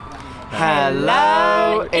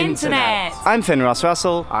Hello, Internet! I'm Finn Ross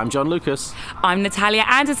Russell. I'm John Lucas. I'm Natalia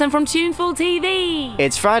Anderson from Tuneful TV.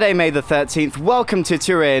 It's Friday, May the 13th. Welcome to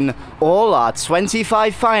Turin. All our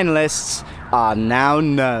 25 finalists are now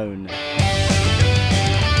known.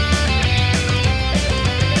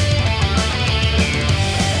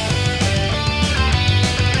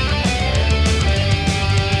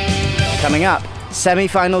 Coming up,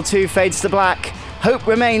 semi-final 2 fades to black. Hope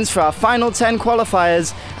remains for our final 10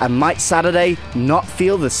 qualifiers, and might Saturday not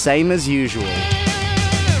feel the same as usual?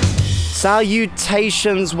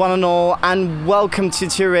 Salutations, one and all, and welcome to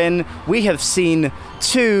Turin. We have seen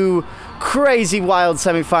 2 crazy wild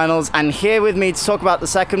semi-finals, and here with me to talk about the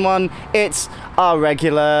second one, it's our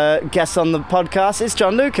regular guest on the podcast, it's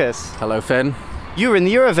John Lucas. Hello, Finn. You were in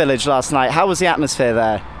the Eurovillage last night. How was the atmosphere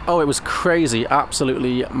there? Oh, it was crazy,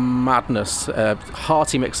 absolutely madness.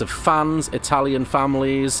 Hearty mix of fans, Italian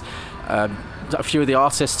families, a few of the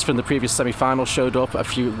artists from the previous semi-final showed up, a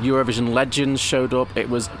few Eurovision legends showed up. It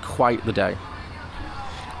was quite the day.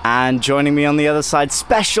 And joining me on the other side,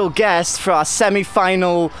 special guest for our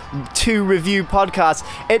semi-final 2 review podcast,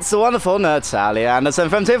 it's the wonderful Natalia Anderson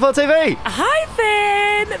from Tuneful TV. Hi,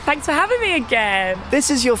 Finn! Thanks for having me again. This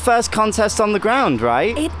is your first contest on the ground,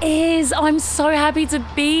 right? It is. I'm so happy to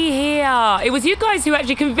be here. It was you guys who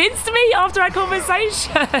actually convinced me after our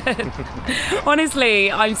conversation.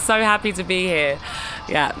 Honestly, I'm so happy to be here.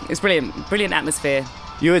 Yeah, it's brilliant. Brilliant atmosphere.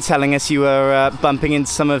 You were telling us you were bumping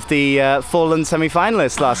into some of the fallen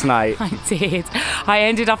semi-finalists last night. I did. I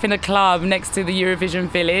ended up in a club next to the Eurovision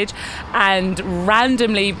Village and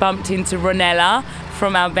randomly bumped into Ronella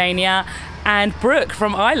from Albania and Brooke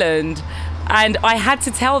from Ireland. And I had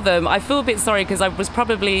to tell them, I feel a bit sorry because I was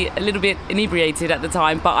probably a little bit inebriated at the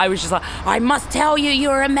time, but I was just like, I must tell you,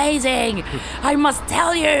 you're amazing. I must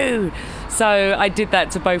tell you. So I did that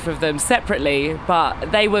to both of them separately,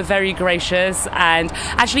 but they were very gracious. And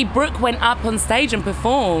actually, Brooke went up on stage and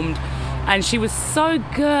performed, and she was so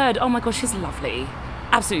good. Oh my gosh, she's lovely.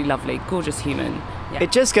 Absolutely lovely. Gorgeous human. Yeah.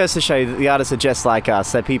 It just goes to show you that the artists are just like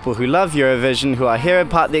us. They're people who love Eurovision, who are here and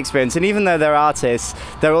part of the experience. And even though they're artists,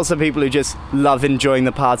 they're also people who just love enjoying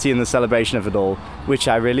the party and the celebration of it all, which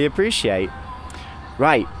I really appreciate.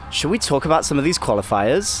 Right, shall we talk about some of these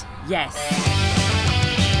qualifiers? Yes.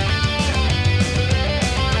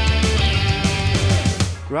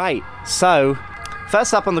 Right, so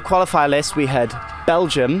first up on the qualifier list we had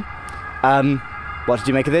Belgium. What did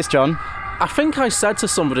you make of this, John? I think I said to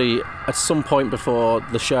somebody at some point before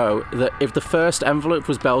the show that if the first envelope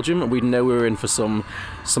was Belgium, we'd know we were in for some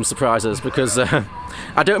surprises, because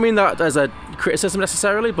I don't mean that as a criticism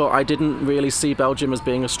necessarily, but I didn't really see Belgium as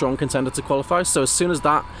being a strong contender to qualify. So as soon as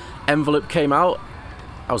that envelope came out,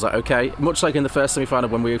 I was like, okay, much like in the first semi-final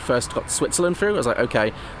when we first got Switzerland through, I was like,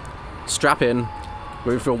 okay, strap in.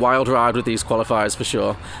 We're in for a wild ride with these qualifiers for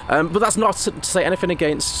sure. But that's not to say anything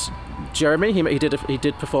against Jeremy. He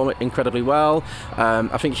did perform it incredibly well.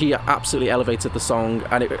 I think he absolutely elevated the song,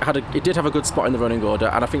 and it did have a good spot in the running order.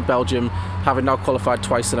 And I think Belgium, having now qualified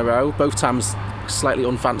twice in a row, both times slightly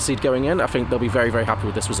unfancied going in, I think they'll be very, very happy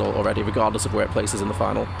with this result already, regardless of where it places in the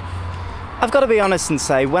final. I've got to be honest and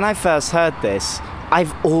say, when I first heard this,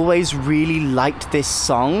 I've always really liked this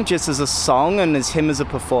song, just as a song and as him as a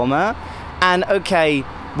performer. And okay,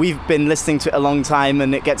 we've been listening to it a long time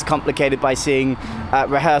and it gets complicated by seeing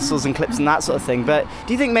rehearsals and clips and that sort of thing. But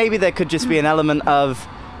do you think maybe there could just be an element of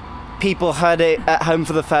people heard it at home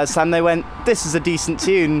for the first time, they went, this is a decent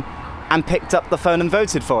tune, and picked up the phone and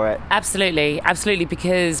voted for it? Absolutely,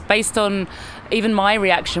 because based on even my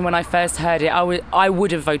reaction when I first heard it, I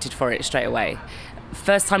would have voted for it straight away.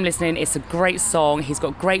 First time listening, it's a great song. He's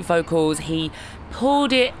got great vocals. He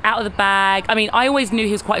pulled it out of the bag. I mean, I always knew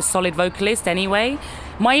he was quite a solid vocalist anyway.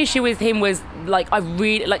 My issue with him was, I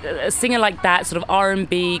really, a singer like that, sort of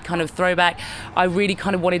R&B kind of throwback, I really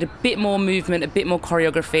kind of wanted a bit more movement, a bit more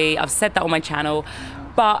choreography. I've said that on my channel,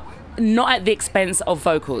 but not at the expense of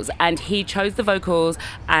vocals. And he chose the vocals,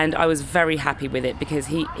 and I was very happy with it because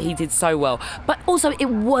he did so well. But also, it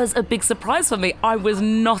was a big surprise for me. I was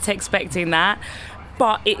not expecting that.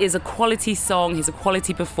 But it is a quality song, he's a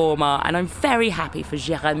quality performer, and I'm very happy for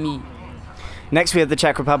Jeremy. Next we have the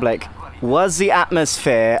Czech Republic. Was the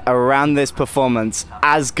atmosphere around this performance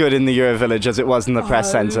as good in the Eurovillage as it was in the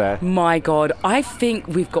press centre? My God, I think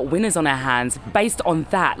we've got winners on our hands based on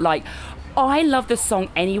that. I love the song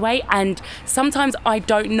anyway, and sometimes I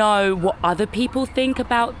don't know what other people think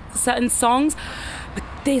about certain songs. But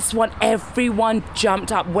this one, everyone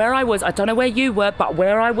jumped up. Where I was, I don't know where you were, but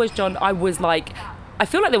where I was, John, I was like, I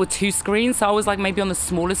feel like there were 2 screens, so I was like maybe on the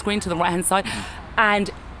smaller screen to the right-hand side. And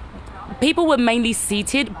people were mainly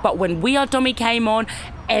seated, but when We Are Dummy came on,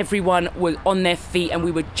 everyone was on their feet and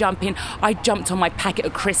we were jumping. I jumped on my packet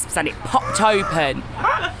of crisps and it popped open.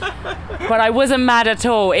 But I wasn't mad at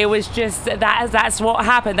all. It was just that's what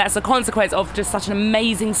happened. That's a consequence of just such an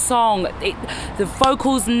amazing song. The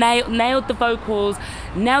vocals nailed the vocals,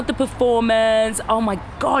 nailed the performance. Oh my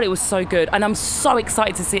God, it was so good. And I'm so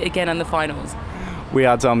excited to see it again in the finals. We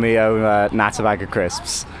Are Dummy Nat a bag of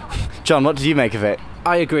crisps. John, what did you make of it?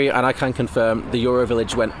 I agree, and I can confirm the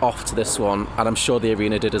Eurovillage went off to this one, and I'm sure the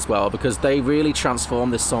arena did as well, because they really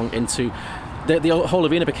transformed this song into... The whole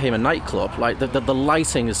arena became a nightclub. Like, the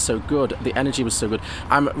lighting is so good, the energy was so good.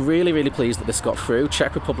 I'm really, really pleased that this got through.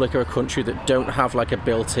 Czech Republic are a country that don't have like a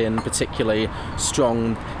built-in, particularly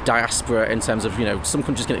strong diaspora in terms of, some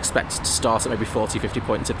countries can expect to start at maybe 40, 50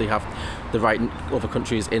 points if they have the right other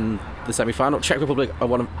countries in the semi-final. Czech Republic are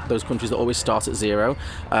one of those countries that always start at 0.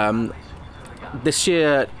 This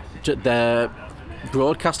year, their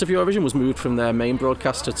broadcast of Eurovision was moved from their main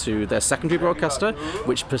broadcaster to their secondary broadcaster,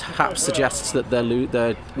 which perhaps suggests that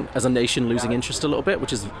they're as a nation losing interest a little bit,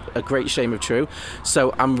 which is a great shame if true.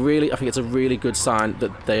 So I think it's a really good sign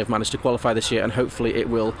that they have managed to qualify this year, and hopefully it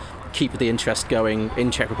will keep the interest going in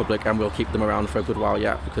Czech Republic and will keep them around for a good while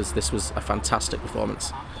yet, because this was a fantastic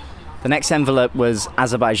performance. The next envelope was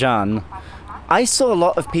Azerbaijan. I saw a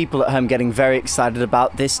lot of people at home getting very excited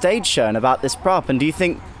about this stage show and about this prop, and do you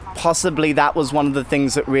think possibly that was one of the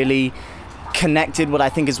things that really connected what I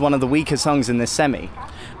think is one of the weaker songs in this semi?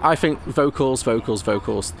 I think vocals. The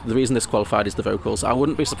reason this qualified is the vocals. I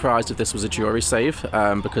wouldn't be surprised if this was a jury save,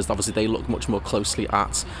 because obviously they look much more closely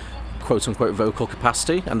at quote-unquote vocal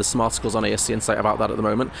capacity, and there's some articles on ASC Insight about that at the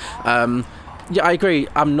moment. Yeah, I agree.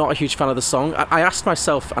 I'm not a huge fan of the song. I asked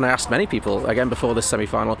myself, and I asked many people, again before this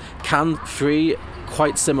semi-final, can 3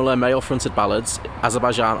 quite similar male-fronted ballads,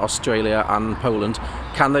 Azerbaijan, Australia and Poland,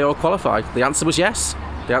 can they all qualify? The answer was yes.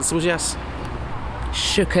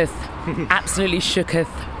 Shooketh. Absolutely shooketh.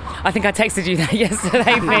 I think I texted you that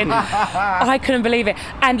yesterday, Finn. I couldn't believe it.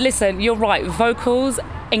 And listen, you're right. Vocals,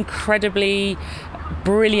 incredibly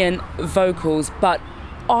brilliant vocals, but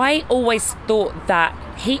I always thought that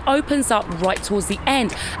he opens up right towards the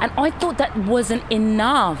end, and I thought that wasn't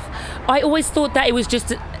enough. I always thought that it was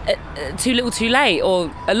just too little too late,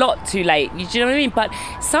 or a lot too late, you know what I mean? But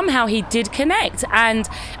somehow he did connect, and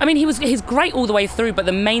I mean he's great all the way through, but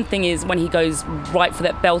the main thing is when he goes right for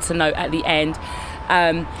that belter note at the end.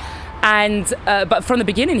 But from the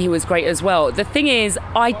beginning he was great as well. The thing is,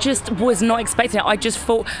 I just was not expecting it. I just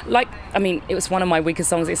thought, it was one of my weaker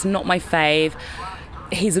songs. It's not my fave.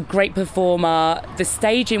 He's a great performer. The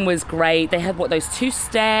staging was great. They had those 2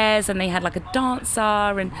 stairs, and they had like a dancer,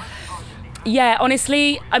 and yeah,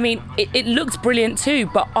 honestly, I mean, it looked brilliant too,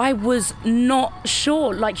 but I was not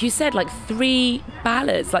sure. Like you said, 3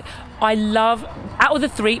 ballads. Out of the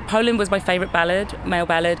 3, Poland was my favourite ballad, male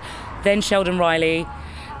ballad, then Sheldon Riley,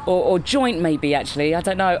 or Joint maybe, actually. I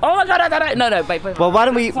don't know. Oh my God, I don't know. No. Wait. Well, why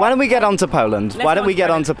don't we get on to Poland?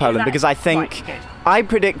 Exactly. Because I think I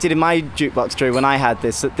predicted in my jukebox, Drew, when I had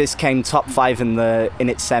this, that this came top 5 in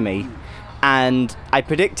its semi. And I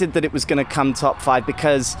predicted that it was going to come top 5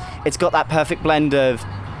 because it's got that perfect blend of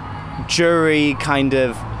jury kind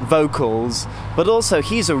of vocals, but also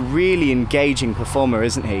he's a really engaging performer,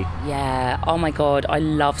 isn't he? Yeah, oh my God, I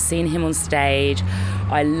love seeing him on stage.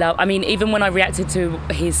 Even when I reacted to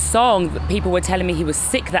his song, people were telling me he was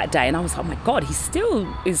sick that day, and I was like, oh my God, he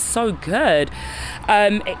still is so good.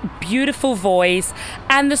 Beautiful voice,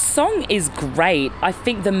 and the song is great. I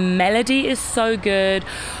think the melody is so good.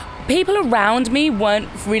 People around me weren't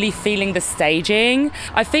really feeling the staging.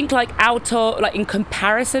 I think in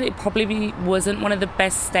comparison, it probably wasn't one of the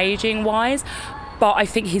best staging wise, but I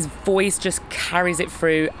think his voice just carries it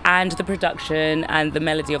through, and the production and the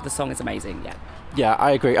melody of the song is amazing. Yeah,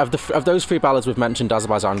 I agree. Of those 3 ballads we've mentioned,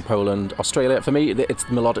 Azerbaijan, Poland, Australia, for me, it's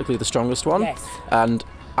melodically the strongest one. Yes. And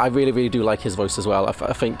I really, really do like his voice as well.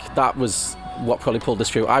 I think that was what probably pulled this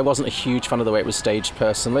through. I wasn't a huge fan of the way it was staged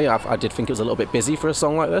personally. I did think it was a little bit busy for a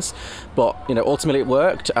song like this, but ultimately it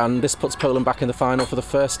worked, and this puts Poland back in the final for the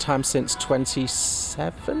first time since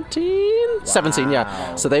 2017. Wow. 17,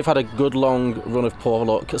 yeah. So they've had a good long run of poor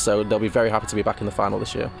luck, so they'll be very happy to be back in the final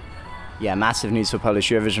this year. Yeah, massive news for Polish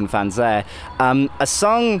Eurovision fans there. A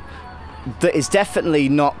song that is definitely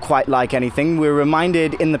not quite like anything. We're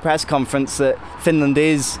reminded in the press conference that Finland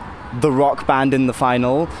is the rock band in the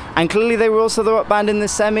final, and clearly they were also the rock band in the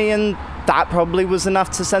semi, and that probably was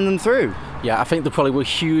enough to send them through. Yeah, I think there probably were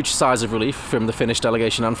huge sighs of relief from the Finnish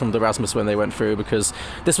delegation and from the Rasmus when they went through, because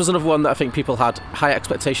this was another one that I think people had high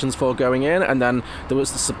expectations for going in, and then there was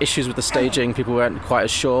some issues with the staging. People weren't quite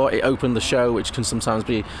as sure. It opened the show, which can sometimes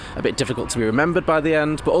be a bit difficult to be remembered by the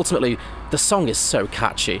end. But ultimately, the song is so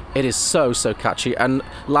catchy. It is so catchy. And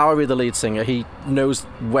Lowry, the lead singer, he knows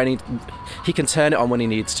when he can turn it on when he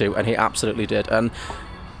needs to, and he absolutely did. And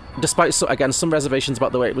despite, again, some reservations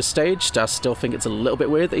about the way it was staged, I still think it's a little bit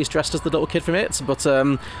weird that he's dressed as the little kid from It, but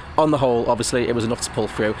on the whole, obviously, it was enough to pull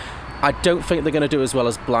through. I don't think they're going to do as well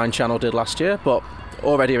as Blind Channel did last year, but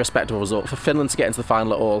already a respectable result. For Finland to get into the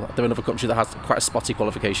final at all, they're another country that has quite a spotty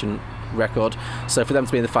qualification record, so for them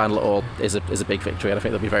to be in the final at all is a big victory, and I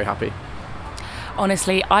think they'll be very happy.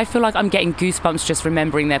 Honestly, I feel like I'm getting goosebumps just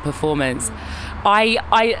remembering their performance.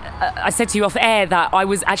 I said to you off air that I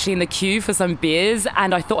was actually in the queue for some beers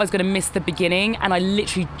and I thought I was going to miss the beginning, and I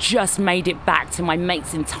literally just made it back to my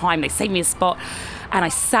mates in time. They saved me a spot and I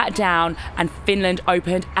sat down and Finland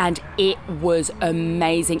opened and it was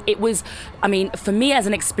amazing. It was, I mean, for me as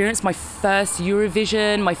an experience, my first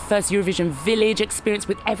Eurovision Village experience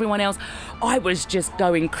with everyone else, I was just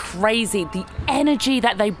going crazy. The energy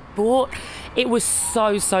that they brought, it was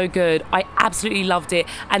so good. I absolutely loved it.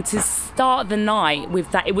 And to start the night with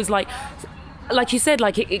that, it was like you said,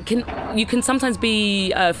 like you can sometimes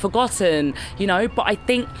be forgotten, you know, but I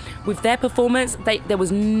think with their performance, there was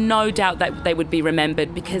no doubt that they would be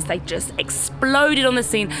remembered because they just exploded on the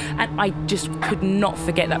scene, and I just could not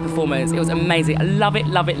forget that performance. It was amazing. I love it.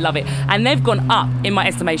 And they've gone up in my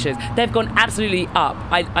estimations. They've gone absolutely up.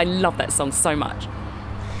 I love that song so much.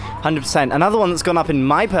 100%. Another one that's gone up in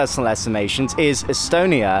my personal estimations is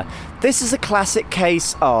Estonia. This is a classic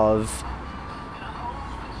case of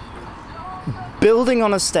building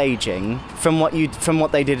on a staging from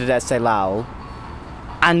what they did at Estee Lauder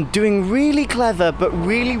and doing really clever but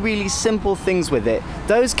really simple things with it.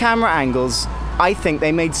 Those camera angles, I think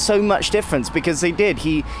they made so much difference because they did.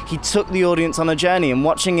 He took the audience on a journey, and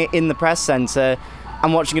watching it in the press centre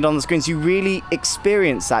and watching it on the screens, you really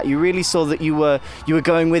experienced that. You really saw that you were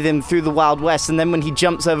going with him through the Wild West, and then when he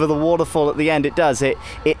jumps over the waterfall at the end, it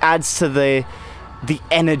adds to the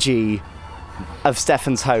energy of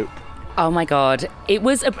Stefan's Hope. Oh my God. It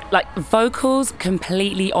was vocals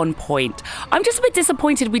completely on point. I'm just a bit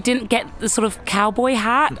disappointed we didn't get the sort of cowboy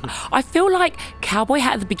hat. I feel like cowboy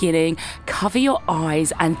hat at the beginning, cover your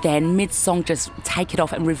eyes, and then mid-song just take it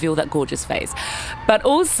off and reveal that gorgeous face. But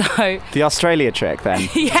also... The Australia trick then.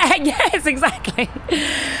 Yes, exactly.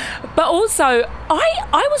 But also,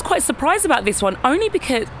 I was quite surprised about this one, only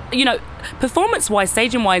because, you know, performance-wise,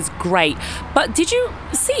 staging-wise, great. But did you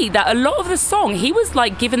see that a lot of the song, he was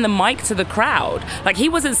like giving the mic to the crowd? Like, he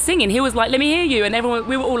wasn't singing. He was like, let me hear you. And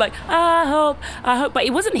we were all like, I hope. But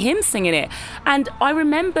it wasn't him singing it. And I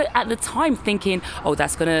remember at the time thinking, oh,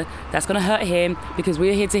 that's gonna hurt him because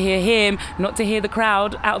we're here to hear him, not to hear the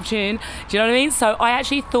crowd out of tune. Do you know what I mean? So I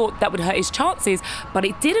actually thought that would hurt his chances, but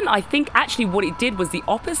it didn't. I think actually what it did was the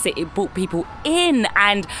opposite. It brought people in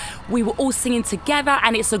and we were all singing together,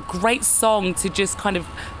 and it's a great song to just kind of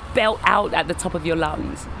belt out at the top of your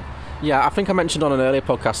lungs. Yeah, I think I mentioned on an earlier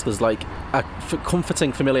podcast there's like a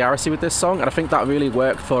comforting familiarity with this song, and I think that really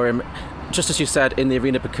worked for him, just as you said, in the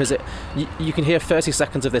arena, because you can hear 30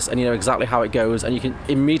 seconds of this and you know exactly how it goes, and you can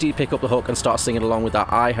immediately pick up the hook and start singing along with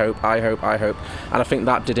that, I hope. And I think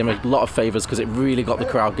that did him a lot of favours because it really got the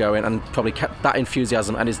crowd going and probably kept that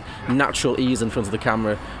enthusiasm, and his natural ease in front of the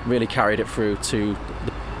camera really carried it through to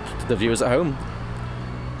the viewers at home.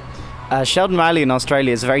 Sheldon Riley in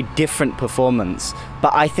Australia is a very different performance,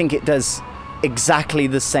 but I think it does exactly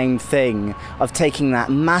the same thing of taking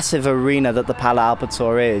that massive arena that the Pala Alpha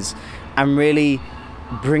Tour is and really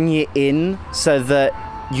bringing it in so that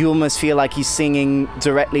you almost feel like he's singing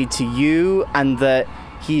directly to you, and that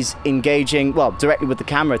he's engaging, well, directly with the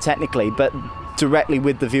camera technically, but directly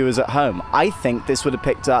with the viewers at home. I think this would have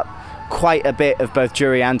picked up quite a bit of both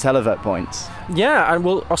jury and televote points. Yeah, and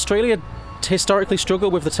well, Australia historically struggle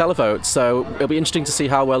with the televote, so it'll be interesting to see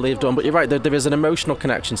how well they've done. But you're right, there is an emotional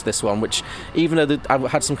connection to this one, which even though I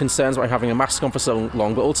had some concerns about having a mask on for so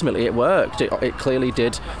long, but ultimately it worked. It clearly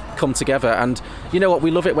did come together, and you know what, we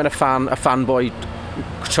love it when a fanboy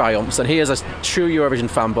triumphs, and he is a true Eurovision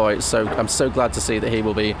fanboy, so I'm so glad to see that he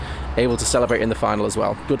will be able to celebrate in the final as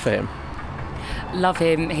well. Good for him. Love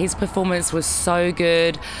him. His performance was so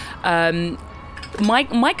good.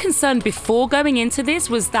 My concern before going into this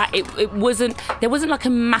was that there wasn't like a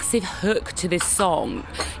massive hook to this song.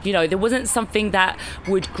 You know, there wasn't something that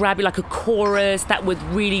would grab you, like a chorus that would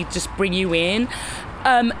really just bring you in.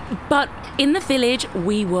 But in the Village,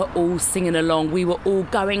 we were all singing along. We were all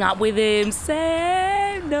going up with him,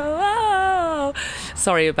 say no.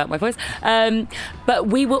 Sorry about my voice. But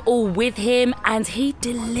we were all with him, and he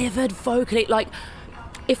delivered vocally. Like,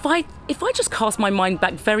 if I just cast my mind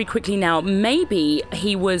back very quickly now, maybe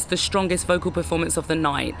he was the strongest vocal performance of the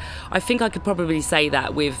night. I think I could probably say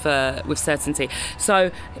that with certainty. So,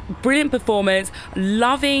 brilliant performance,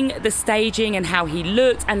 loving the staging and how he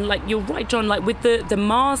looked, and like you're right, John, like with the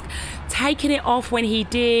mask, taking it off when he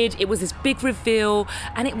did, it was this big reveal,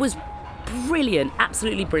 and it was brilliant,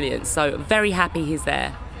 absolutely brilliant. So very happy he's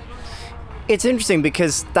there. It's interesting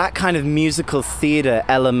because that kind of musical theatre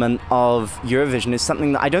element of Eurovision is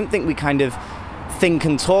something that I don't think we kind of think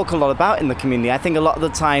and talk a lot about in the community. I think a lot of the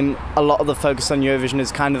time, a lot of the focus on Eurovision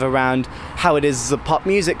is kind of around how it is as a pop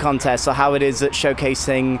music contest, or how it is at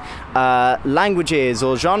showcasing languages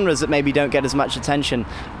or genres that maybe don't get as much attention.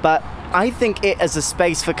 But I think it as a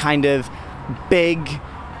space for kind of big,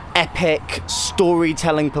 epic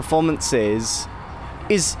storytelling performances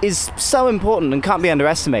is so important and can't be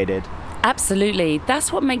underestimated. Absolutely.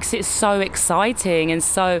 That's what makes it so exciting, and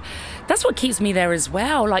so that's what keeps me there as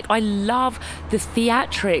well. Like, I love the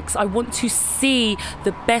theatrics. I want to see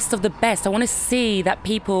the best of the best. I want to see that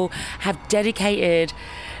people have dedicated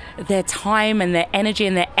their time and their energy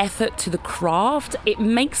and their effort to the craft. It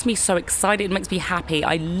makes me so excited. It makes me happy.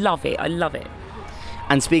 I love it. I love it.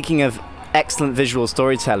 And speaking of excellent visual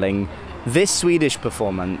storytelling, this Swedish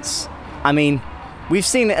performance, I mean, we've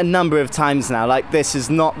seen it a number of times now. Like, this is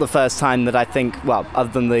not the first time that I think, well, other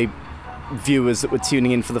than the viewers that were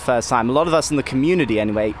tuning in for the first time, a lot of us in the community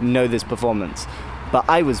anyway know this performance. But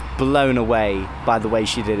I was blown away by the way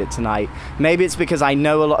she did it tonight. Maybe it's because I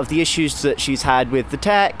know a lot of the issues that she's had with the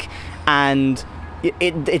tech, and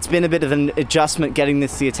it's been a bit of an adjustment getting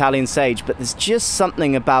this to the Italian stage, but there's just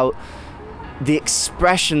something about the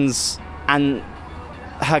expressions and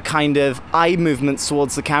her kind of eye movements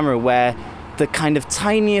towards the camera where the kind of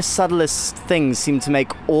tiniest, subtlest things seem to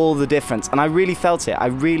make all the difference. And I really felt it. I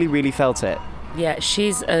really, really felt it. Yeah,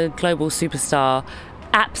 she's a global superstar.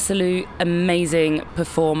 Absolute amazing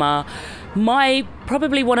performer.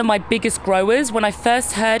 Probably one of my biggest growers. When I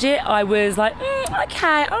first heard it, I was like,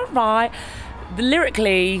 okay, all right.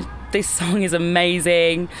 Lyrically, this song is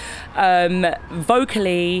amazing.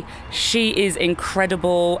 Vocally, she is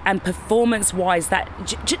incredible. And performance-wise,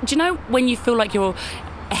 do you know when you feel like you're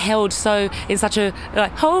held so in such a,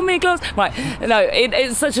 like, hold me close, right? No,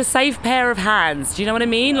 it's such a safe pair of hands. Do you know what I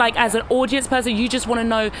mean? Like, as an audience person, you just want to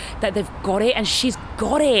know that they've got it, and she's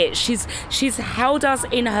got it. She's held us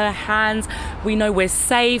in her hands. We know we're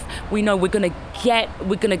safe. We know we're gonna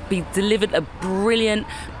be delivered a brilliant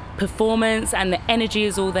performance, and the energy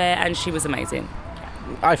is all there, and she was amazing.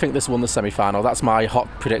 I think this won the semi-final. That's my hot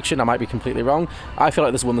prediction. I might be completely wrong. I feel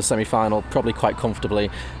like this won the semi-final probably quite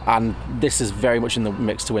comfortably, and this is very much in the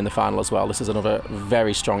mix to win the final as well. This is another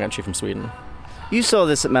very strong entry from Sweden. You saw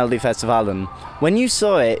this at Melodifestivalen. When you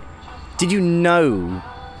saw it, did you know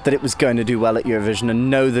that it was going to do well at Eurovision, and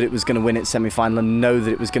know that it was going to win its semi-final, and know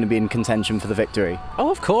that it was going to be in contention for the victory? Oh,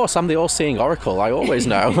 of course. I'm the all-seeing oracle. I always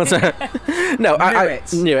know. No, I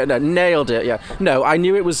knew it. No, nailed it. Yeah. No, I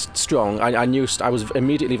knew it was strong. I knew. I was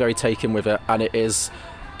immediately very taken with it, and it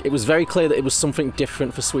was very clear that it was something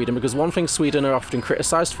different for Sweden, because one thing Sweden are often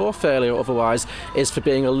criticised for, fairly or otherwise, is for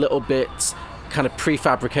being a little bit kind of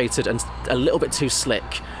prefabricated and a little bit too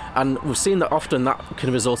slick. And we've seen that often that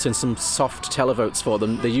can result in some soft televotes for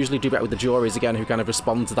them. They usually do better with the juries again, who kind of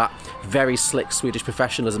respond to that very slick Swedish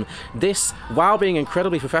professionalism. This, while being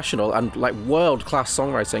incredibly professional and like world-class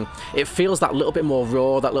songwriting, it feels that little bit more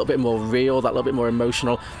raw, that little bit more real, that little bit more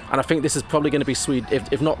emotional. And I think this is probably going to be Sweden,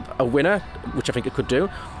 if not a winner, which I think it could do,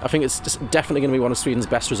 I think it's just definitely going to be one of Sweden's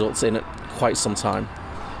best results in quite some time.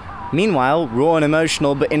 Meanwhile, raw and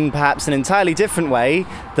emotional, but in perhaps an entirely different way,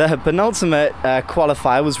 the penultimate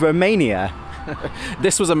qualifier was Romania.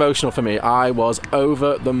 This was emotional for me. I was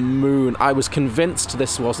over the moon. I was convinced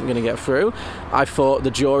this wasn't going to get through. I thought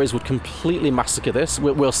the juries would completely massacre this.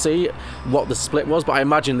 We'll see what the split was, but I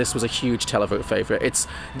imagine this was a huge televote favourite.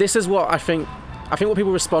 This is what I think what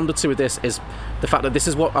people responded to with this is the fact that this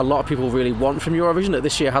is what a lot of people really want from Eurovision, that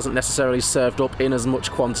this year hasn't necessarily served up in as much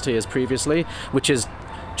quantity as previously, which is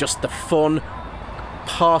just the fun,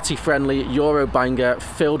 party-friendly Euro banger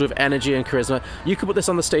filled with energy and charisma. You could put this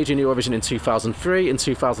on the stage in Eurovision in 2003, in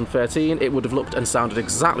 2013, it would have looked and sounded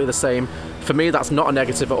exactly the same. For me, that's not a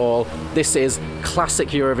negative at all. This is classic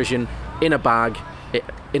Eurovision in a bag,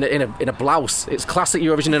 in a blouse. It's classic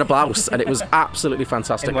Eurovision in a blouse, and it was absolutely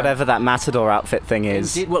fantastic. In whatever that matador outfit thing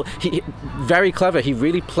is. Indeed. Well, he very clever. He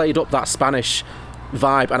really played up that Spanish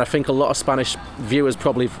vibe, and I think a lot of Spanish viewers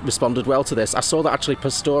probably responded well to this. I saw that actually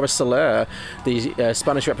Pastora Soler, the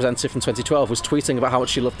Spanish representative from 2012, was tweeting about how much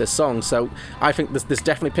she loved this song, so I think this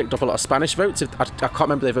definitely picked up a lot of Spanish votes. I can't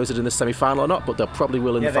remember if they voted in the semi-final or not, but they probably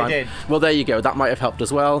will in the final. They did. Well, there you go, that might have helped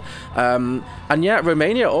as well. And yeah,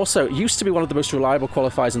 Romania also used to be one of the most reliable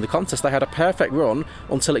qualifiers in the contest. They had a perfect run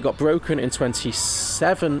until it got broken in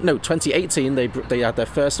 2018. They had their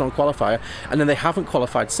first non-qualifier, and then they haven't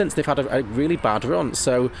qualified since. They've had a really bad run,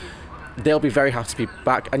 so they'll be very happy to be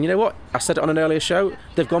back. And you know what? I said it on an earlier show,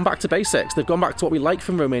 they've gone back to basics. They've gone back to what we like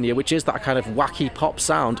from Romania, which is that kind of wacky pop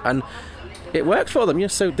sound, and it worked for them. Yeah,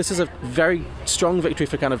 so this is a very strong victory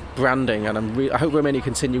for kind of branding, and I hope Romania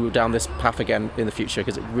continue down this path again in the future,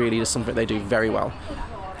 because it really is something they do very well.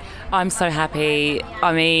 I'm so happy.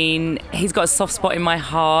 I mean, he's got a soft spot in my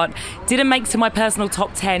heart. Didn't make to my personal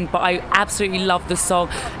top 10, but I absolutely love the song.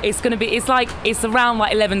 It's around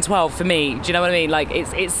like 11, 12 for me. Do you know what I mean? Like,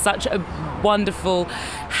 it's such a wonderful,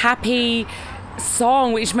 happy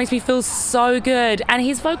song, which makes me feel so good. And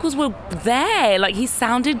his vocals were there. Like, he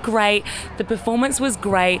sounded great. The performance was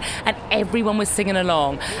great, and everyone was singing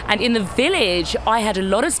along. And in the village, I had a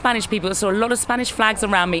lot of Spanish people. I saw a lot of Spanish flags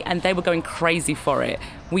around me, and they were going crazy for it.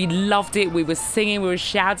 We loved it. We were singing. We were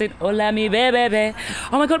shouting, "Hola mi bebé."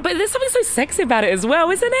 Oh my God! But there's something so sexy about it as well,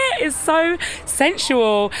 isn't it? It's so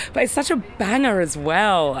sensual, but it's such a banger as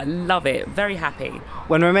well. I love it. Very happy.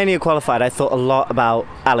 When Romania qualified, I thought a lot about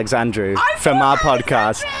Alexandru from our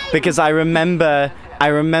podcast, because I remember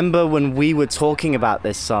when we were talking about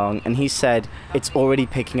this song, and he said it's already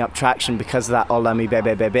picking up traction because of that "Hola mi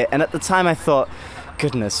bebé bebé." And at the time, I thought,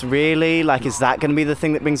 goodness, really? Like, is that going to be the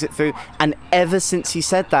thing that brings it through? And ever since he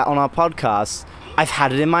said that on our podcast, I've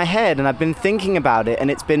had it in my head, and I've been thinking about it, and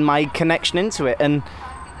it's been my connection into it, and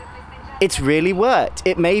it's really worked.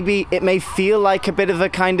 It may feel like a bit of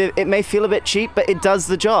it may feel a bit cheap, but it does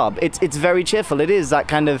the job. It's very cheerful. It is that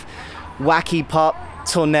kind of wacky pop,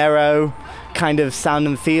 tornero kind of sound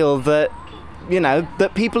and feel that, you know,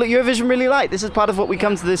 that people at Eurovision really like. This is part of what we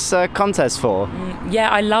come to this contest for. Yeah,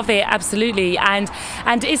 I love it, absolutely. And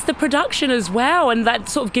it's the production as well, and that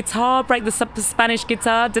sort of guitar break, the Spanish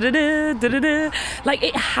guitar, da-da-da, da-da-da. Like,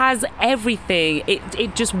 it has everything.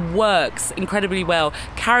 It just works incredibly well.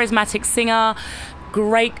 Charismatic singer,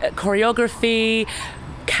 great choreography,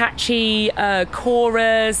 catchy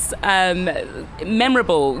chorus,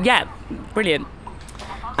 memorable. Yeah, brilliant.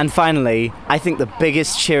 And finally, I think the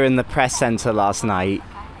biggest cheer in the press centre last night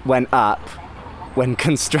went up when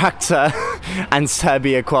Constructor and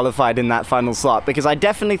Serbia qualified in that final slot, because I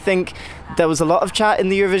definitely think there was a lot of chat in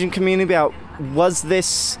the Eurovision community about,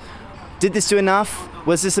 did this do enough?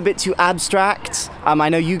 Was this a bit too abstract? I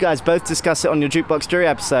know you guys both discussed it on your Jukebox Jury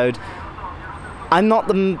episode. I'm not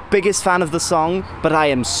the biggest fan of the song, but I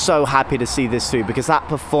am so happy to see this through, because that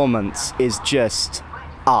performance is just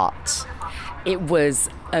art. It was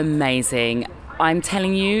amazing. I'm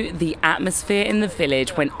telling you, the atmosphere in the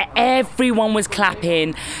village, when everyone was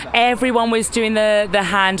clapping, everyone was doing the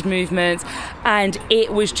hand movements, and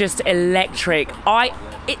it was just electric.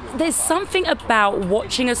 There's something about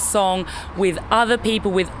watching a song with other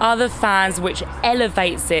people, with other fans, which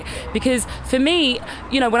elevates it. Because for me,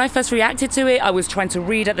 you know, when I first reacted to it, I was trying to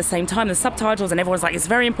read at the same time the subtitles, and everyone's like, it's a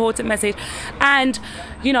very important message. And,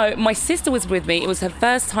 you know, my sister was with me. It was her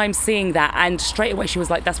first time seeing that, and straight away she was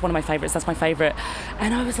like, that's one of my favorites, that's my favorite.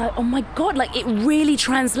 And I was like, oh my God, like, it really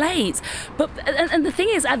translates. But, and the thing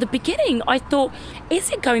is, at the beginning, I thought,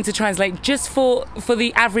 is it going to translate just for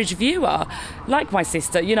the average viewer, like my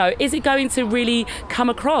sister? You know, is it going to really come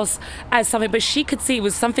across as something? But she could see it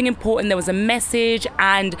was something important. There was a message,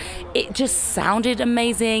 and it just sounded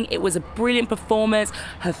amazing. It was a brilliant performance.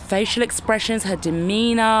 Her facial expressions, her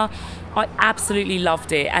demeanor, I absolutely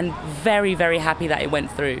loved it, and very, very happy that it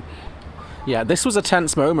went through. Yeah, this was a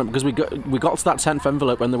tense moment, because we got to that 10th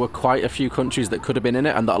envelope when there were quite a few countries that could have been in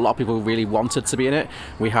it, and that a lot of people really wanted to be in it.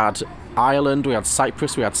 We had Ireland, we had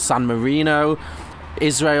Cyprus, we had San Marino,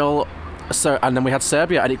 Israel, and then we had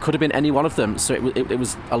Serbia, and it could have been any one of them. So it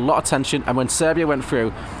was a lot of tension. And when Serbia went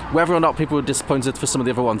through, whether or not people were disappointed for some of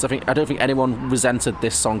the other ones, I don't think anyone resented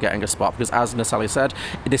this song getting a spot, because, as Natalia said,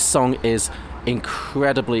 this song is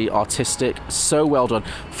incredibly artistic, so well done.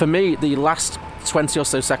 For me, the last 20 or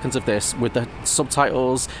so seconds of this, with the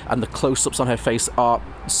subtitles and the close-ups on her face, are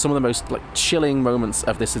some of the most chilling moments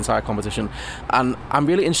of this entire competition, and I'm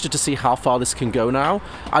really interested to see how far this can go now.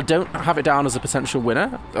 I don't have it down as a potential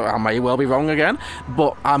winner. I may well be wrong again,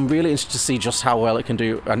 but I'm really interested to see just how well it can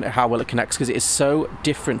do and how well it connects, because it is so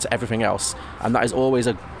different to everything else, and that is always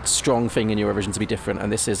a strong thing in Eurovision, to be different,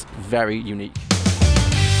 and this is very unique.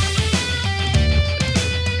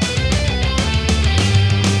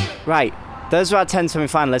 Right. Those are our 10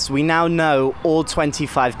 semi-finalists. We now know all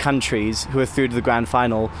 25 countries who are through to the grand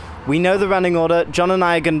final. We know the running order. John and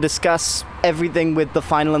I are going to discuss everything with the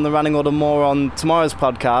final and the running order more on tomorrow's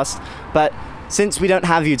podcast. But since we don't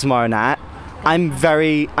have you tomorrow, Nat, I'm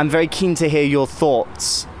very keen to hear your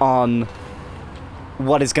thoughts on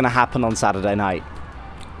what is going to happen on Saturday night.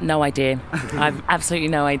 No idea. I've absolutely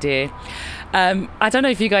no idea. I don't know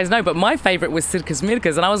if you guys know, but my favourite was Sirkus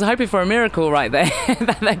Mirkus, and I was hoping for a miracle right there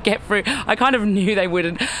that they'd get through. I kind of knew they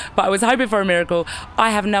wouldn't, but I was hoping for a miracle. I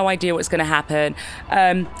have no idea what's going to happen.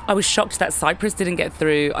 I was shocked that Cyprus didn't get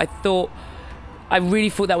through. I really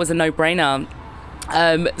thought that was a no-brainer.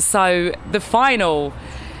 So the final,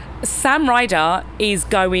 Sam Ryder is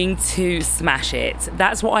going to smash it.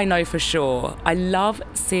 That's what I know for sure. I love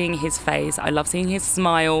seeing his face. I love seeing his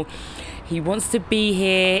smile. He wants to be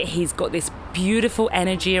here. He's got this beautiful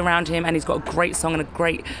energy around him, and he's got a great song and a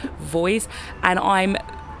great voice. And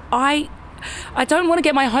I don't want to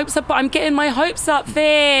get my hopes up, but I'm getting my hopes up,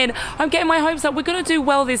 Finn. I'm getting my hopes up. We're going to do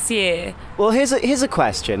well this year. Well, here's a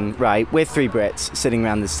question, right? We're three Brits sitting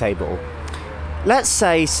around this table. Let's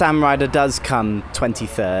say Sam Ryder does come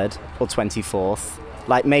 23rd or 24th.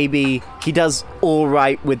 Like, maybe he does all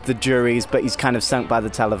right with the juries, but he's kind of sunk by the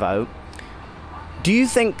televote. Do you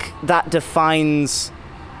think that defines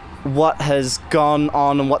what has gone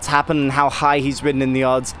on and what's happened and how high he's ridden in the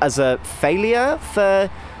odds as a failure for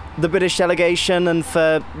the British delegation and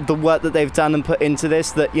for the work that they've done and put into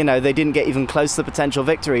this, that, you know, they didn't get even close to the potential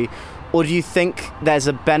victory? Or do you think there's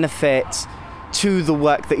a benefit to the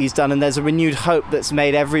work that he's done and there's a renewed hope that's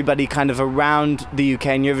made everybody kind of around the UK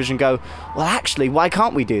and Eurovision go, well, actually, why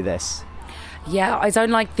can't we do this? Yeah, I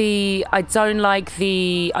don't like the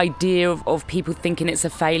idea of people thinking it's a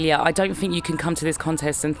failure. I don't think you can come to this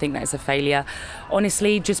contest and think that it's a failure.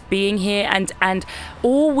 Honestly, just being here and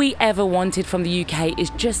all we ever wanted from the UK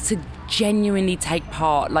is just to genuinely take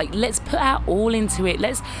part. Like, let's put our all into it.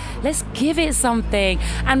 Let's give it something.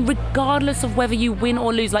 And regardless of whether you win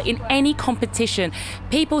or lose, like in any competition,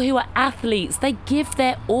 people who are athletes, they give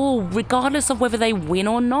their all regardless of whether they win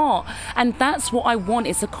or not. And that's what I want.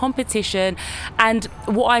 It's a competition. And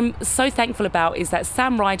what I'm so thankful about is that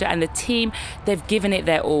Sam Ryder and the team, they've given it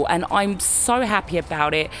their all. And I'm so happy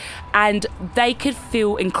about it. And they could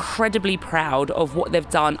feel incredibly proud of what they've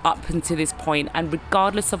done up until this point. And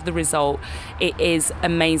regardless of the result, it is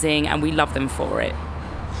amazing and we love them for it.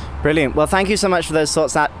 Brilliant. Well, thank you so much for those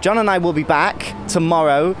thoughts. John and I will be back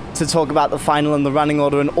tomorrow to talk about the final and the running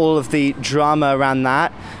order and all of the drama around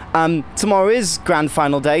that. Tomorrow is grand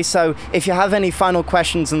final day, so if you have any final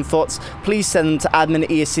questions and thoughts, please send them to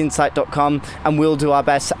admin@escinsight.com and we'll do our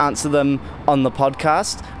best to answer them on the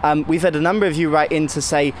podcast. We've had a number of you write in to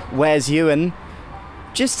say, where's Ewan?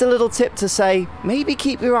 Just a little tip to say, maybe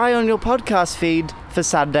keep your eye on your podcast feed for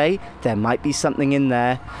Saturday. There might be something in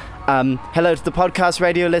there. Hello to the podcast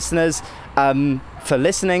radio listeners for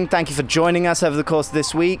listening. Thank you for joining us over the course of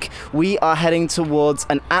this week. We are heading towards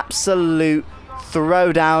an absolute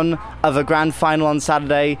throwdown of a grand final on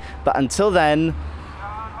Saturday. But until then,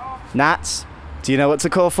 Nats, do you know what to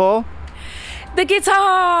call for? The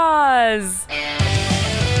guitars!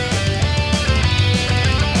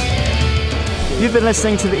 You've been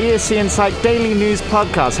listening to the ESC Insight Daily News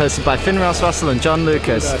Podcast hosted by Finn Ross Russell and John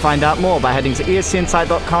Lucas. Find out more by heading to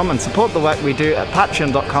escinsight.com and support the work we do at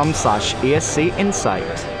patreon.com/ESC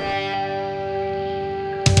Insight.